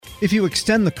If you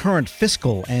extend the current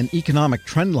fiscal and economic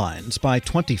trend lines, by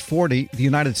 2040, the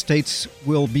United States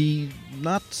will be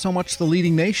not so much the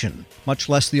leading nation, much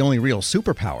less the only real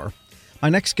superpower. My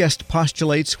next guest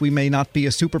postulates we may not be a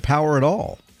superpower at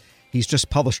all. He's just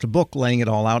published a book laying it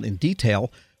all out in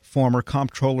detail. Former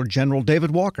Comptroller General David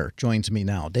Walker joins me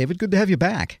now. David, good to have you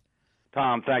back.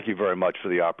 Tom, thank you very much for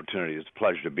the opportunity. It's a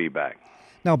pleasure to be back.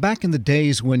 Now, back in the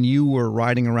days when you were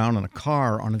riding around in a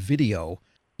car on a video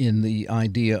in the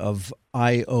idea of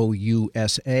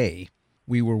IOUSA,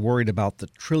 we were worried about the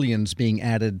trillions being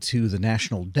added to the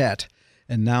national debt.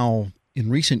 And now,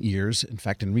 in recent years, in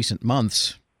fact, in recent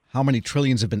months, how many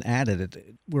trillions have been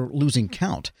added? We're losing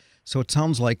count. So it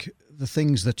sounds like the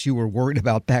things that you were worried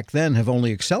about back then have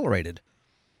only accelerated.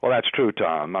 Well, that's true,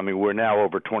 Tom. I mean, we're now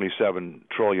over $27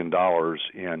 trillion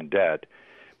in debt.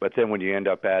 But then when you end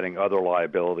up adding other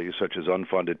liabilities such as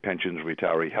unfunded pensions,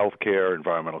 retiree health care,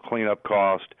 environmental cleanup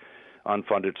cost,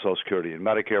 unfunded Social Security and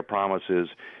Medicare promises,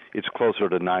 it's closer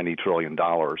to $90 trillion.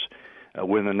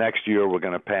 Within the next year, we're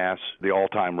going to pass the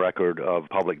all-time record of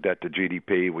public debt to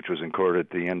GDP, which was incurred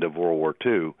at the end of World War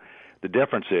II. The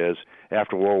difference is,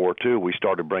 after World War II, we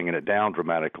started bringing it down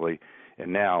dramatically,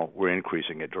 and now we're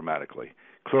increasing it dramatically.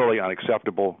 Clearly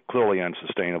unacceptable, clearly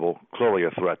unsustainable, clearly a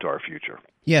threat to our future.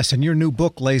 Yes, and your new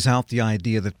book lays out the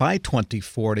idea that by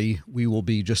 2040, we will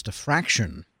be just a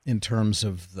fraction in terms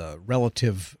of the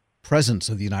relative presence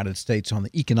of the United States on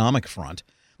the economic front.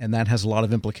 And that has a lot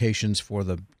of implications for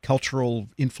the cultural,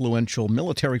 influential,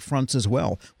 military fronts as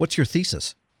well. What's your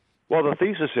thesis? Well, the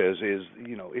thesis is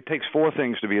it takes four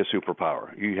things to be a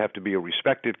superpower. You have to be a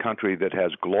respected country that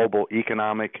has global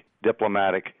economic,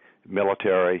 diplomatic,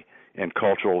 military, and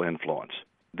cultural influence.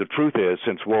 The truth is,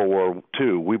 since World War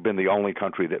II, we've been the only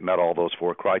country that met all those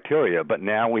four criteria. But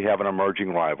now we have an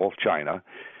emerging rival, China.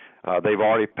 They've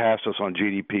already passed us on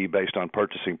GDP based on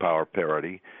purchasing power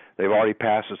parity. They've already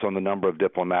passed us on the number of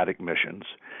diplomatic missions.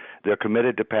 They're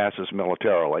committed to pass us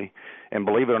militarily. And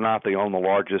believe it or not, they own the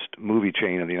largest movie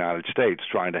chain in the United States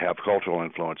trying to have cultural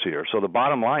influence here. So the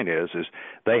bottom line is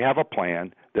they have a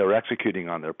plan. They're executing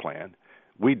on their plan.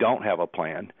 We don't have a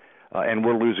plan, and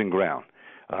we're losing ground.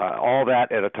 All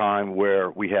that at a time where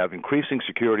we have increasing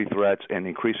security threats and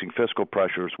increasing fiscal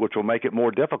pressures, which will make it more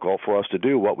difficult for us to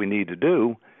do what we need to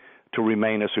do to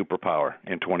remain a superpower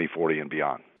in 2040 and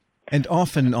beyond. And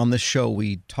often on this show,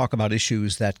 we talk about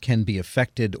issues that can be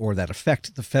affected or that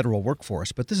affect the federal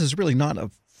workforce. But this is really not a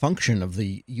function of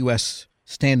the U.S.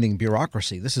 standing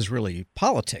bureaucracy. This is really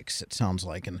politics, it sounds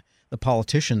like, and the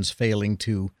politicians failing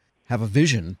to have a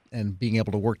vision and being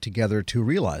able to work together to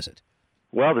realize it.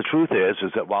 Well, the truth is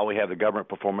that while we have the Government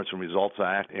Performance and Results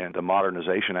Act and the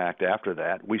Modernization Act after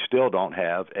that, we still don't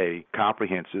have a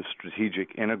comprehensive,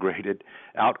 strategic, integrated,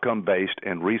 outcome-based,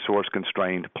 and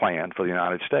resource-constrained plan for the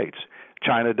United States.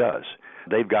 China does.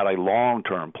 They've got a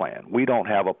long-term plan. We don't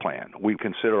have a plan. We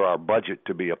consider our budget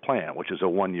to be a plan, which is a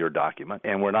one-year document,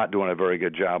 and we're not doing a very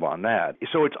good job on that.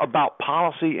 So it's about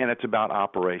policy and it's about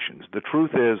operations. The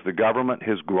truth is the government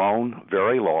has grown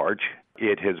very large.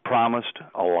 It has promised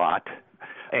a lot,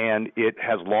 and it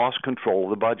has lost control of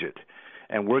the budget.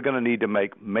 And we're going to need to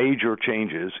make major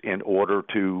changes in order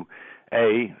to,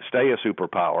 A, stay a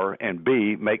superpower, and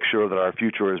B, make sure that our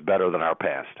future is better than our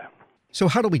past. So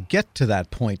how do we get to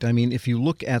that point? I mean, if you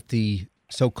look at the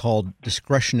so-called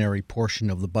discretionary portion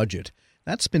of the budget,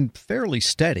 that's been fairly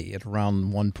steady at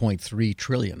around $1.3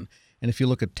 trillion. And if you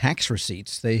look at tax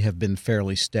receipts, they have been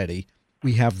fairly steady.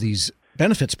 We have these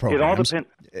benefits programs. It all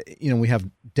depends. We have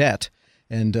debt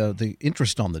and the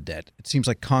interest on the debt. It seems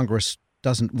like Congress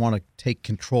doesn't want to take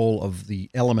control of the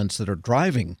elements that are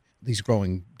driving these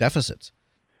growing deficits.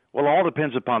 Well, it all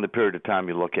depends upon the period of time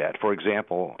you look at. For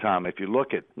example, Tom, if you look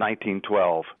at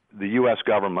 1912, the U.S.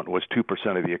 government was 2%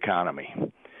 of the economy.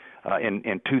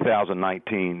 In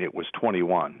 2019, it was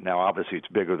 21. Now, obviously, it's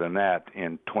bigger than that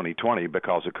in 2020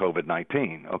 because of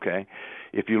COVID-19, okay?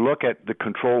 If you look at the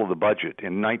control of the budget,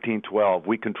 in 1912,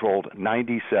 we controlled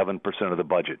 97% of the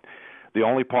budget. The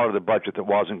only part of the budget that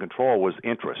was in control was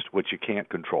interest, which you can't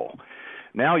control.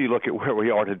 Now you look at where we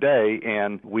are today,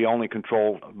 and we only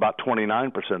control about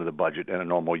 29% of the budget in a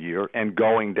normal year and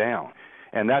going down.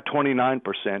 And that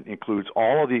 29% includes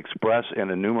all of the express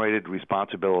and enumerated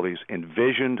responsibilities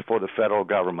envisioned for the federal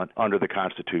government under the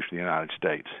Constitution of the United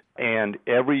States. And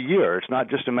every year, it's not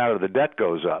just a matter of the debt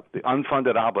goes up. The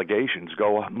unfunded obligations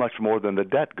go up much more than the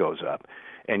debt goes up,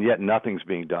 and yet nothing's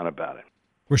being done about it.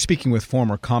 We're speaking with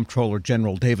former Comptroller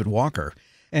General David Walker.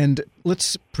 And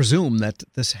let's presume that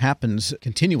this happens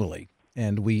continually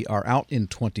and we are out in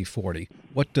 2040.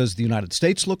 What does the United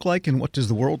States look like and what does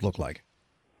the world look like?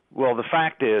 Well, the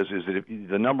fact is that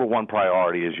the number one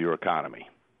priority is your economy.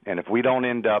 And if we don't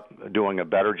end up doing a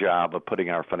better job of putting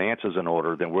our finances in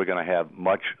order, then we're going to have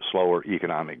much slower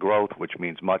economic growth, which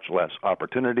means much less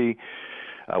opportunity.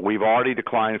 We've already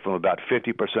declined from about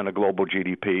 50% of global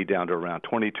GDP down to around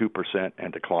 22%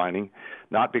 and declining,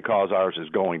 not because ours is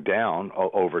going down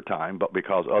over time, but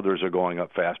because others are going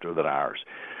up faster than ours.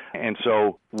 And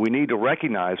so we need to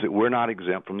recognize that we're not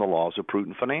exempt from the laws of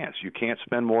prudent finance. You can't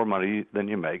spend more money than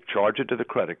you make, charge it to the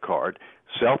credit card,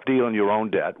 self-deal in your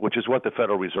own debt, which is what the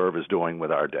Federal Reserve is doing with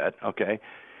our debt, okay,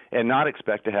 and not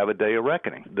expect to have a day of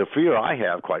reckoning. The fear I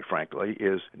have, quite frankly,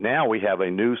 is now we have a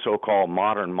new so-called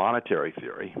modern monetary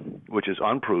theory, which is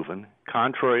unproven,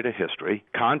 contrary to history,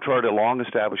 contrary to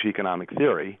long-established economic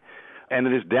theory, and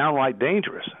it is downright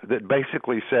dangerous, that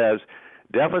basically says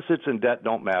deficits and debt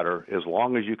don't matter as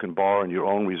long as you can borrow in your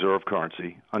own reserve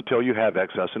currency until you have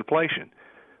excess inflation.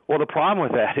 Well, the problem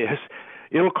with that is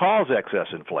it'll cause excess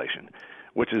inflation,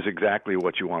 which is exactly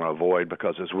what you want to avoid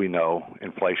because, as we know,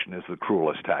 inflation is the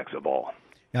cruelest tax of all.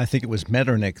 I think it was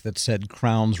Metternich that said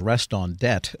crowns rest on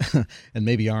debt, and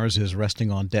maybe ours is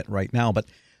resting on debt right now. But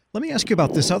let me ask you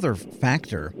about this other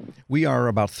factor. We are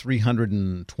about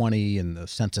 320, and the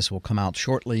census will come out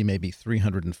shortly, maybe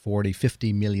 340,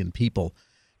 50 million people.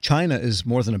 China is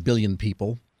more than 1 billion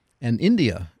people, and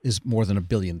India is more than 1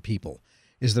 billion people.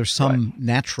 Is there some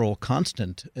natural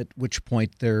constant at which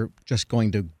point they're just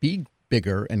going to be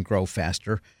bigger and grow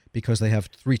faster because they have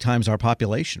 3 times our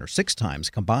population or 6 times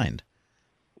combined?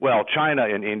 Well, China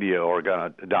and India are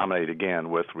going to dominate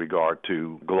again with regard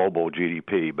to global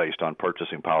GDP based on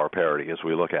purchasing power parity as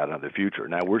we look at it in the future.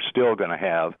 Now, we're still going to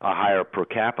have a higher per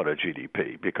capita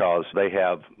GDP because they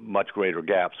have much greater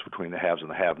gaps between the haves and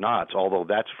the have-nots, although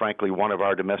that's frankly one of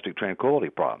our domestic tranquility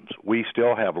problems. We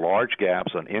still have large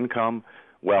gaps on income,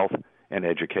 wealth, and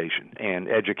education, and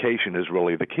education is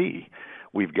really the key.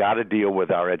 We've got to deal with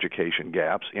our education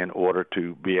gaps in order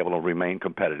to be able to remain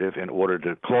competitive, in order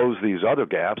to close these other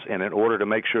gaps, and in order to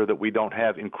make sure that we don't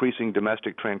have increasing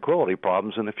domestic tranquility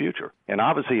problems in the future. And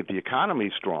obviously, if the economy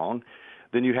is strong,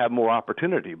 then you have more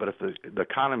opportunity. But if the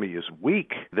economy is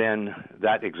weak, then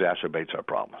that exacerbates our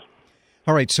problems.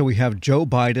 All right, so we have Joe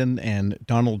Biden and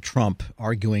Donald Trump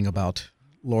arguing about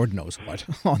Lord knows what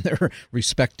on their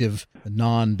respective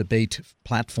non-debate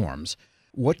platforms.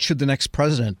 What should the next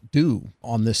president do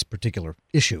on this particular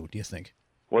issue, do you think?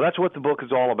 Well, that's what the book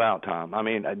is all about, Tom. I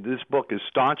mean, this book is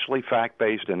staunchly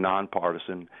fact-based and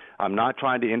nonpartisan. I'm not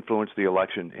trying to influence the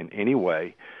election in any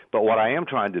way, but what I am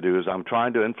trying to do is I'm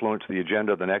trying to influence the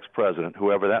agenda of the next president,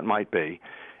 whoever that might be,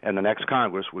 and the next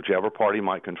Congress, whichever party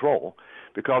might control.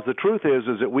 Because the truth is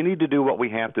that we need to do what we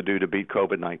have to do to beat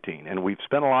COVID-19. And we've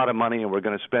spent a lot of money, and we're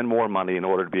going to spend more money in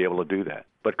order to be able to do that.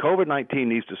 But COVID-19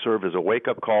 needs to serve as a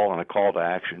wake-up call and a call to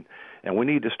action. And we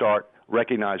need to start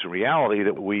recognizing reality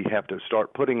that we have to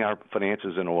start putting our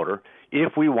finances in order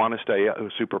if we want to stay a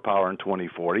superpower in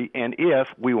 2040 and if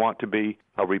we want to be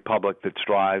a republic that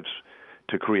strives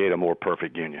to create a more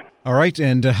perfect union. All right.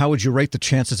 And how would you rate the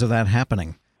chances of that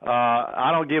happening?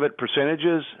 I don't give it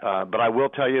percentages, but I will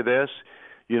tell you this.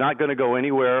 You're not going to go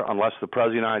anywhere unless the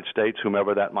President of the United States,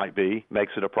 whomever that might be,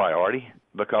 makes it a priority,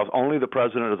 because only the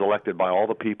President is elected by all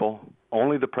the people.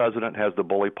 Only the President has the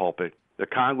bully pulpit. The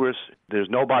Congress, there's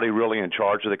nobody really in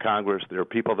charge of the Congress. There are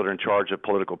people that are in charge of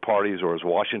political parties, or as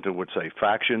Washington would say,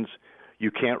 factions.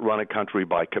 You can't run a country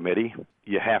by committee.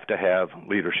 You have to have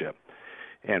leadership.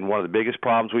 And one of the biggest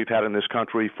problems we've had in this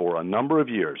country for a number of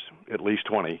years, at least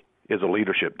 20, is a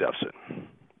leadership deficit.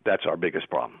 That's our biggest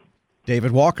problem.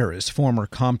 David Walker is former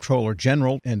Comptroller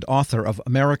General and author of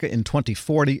America in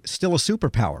 2040, Still a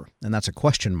Superpower. And that's a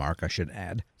question mark, I should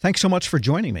add. Thanks so much for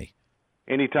joining me.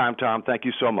 Anytime, Tom. Thank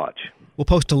you so much. We'll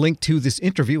post a link to this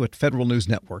interview at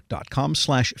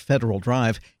federalnewsnetwork.com/Federal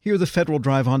Drive. Hear the Federal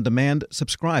Drive on demand.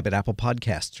 Subscribe at Apple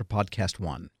Podcasts or Podcast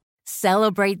One.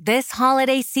 Celebrate this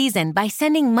holiday season by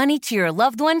sending money to your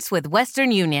loved ones with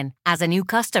Western Union. As a new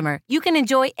customer, you can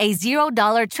enjoy a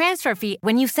 $0 transfer fee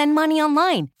when you send money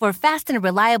online. For fast and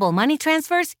reliable money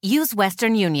transfers, use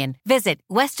Western Union. Visit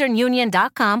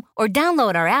westernunion.com or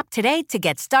download our app today to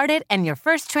get started, and your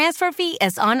first transfer fee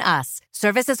is on us.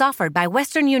 Services offered by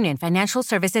Western Union Financial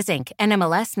Services, Inc.,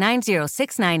 NMLS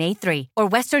 906983, or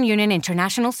Western Union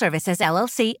International Services,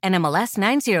 LLC, NMLS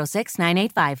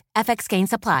 906985. FX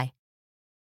gains apply.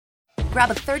 Grab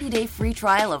a 30-day free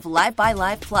trial of Live by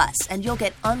Live Plus, and you'll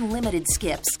get unlimited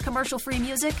skips, commercial-free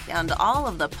music, and all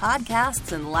of the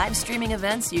podcasts and live streaming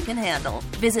events you can handle.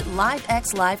 Visit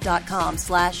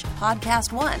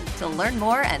livexlive.com/podcast1 to learn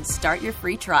more and start your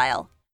free trial.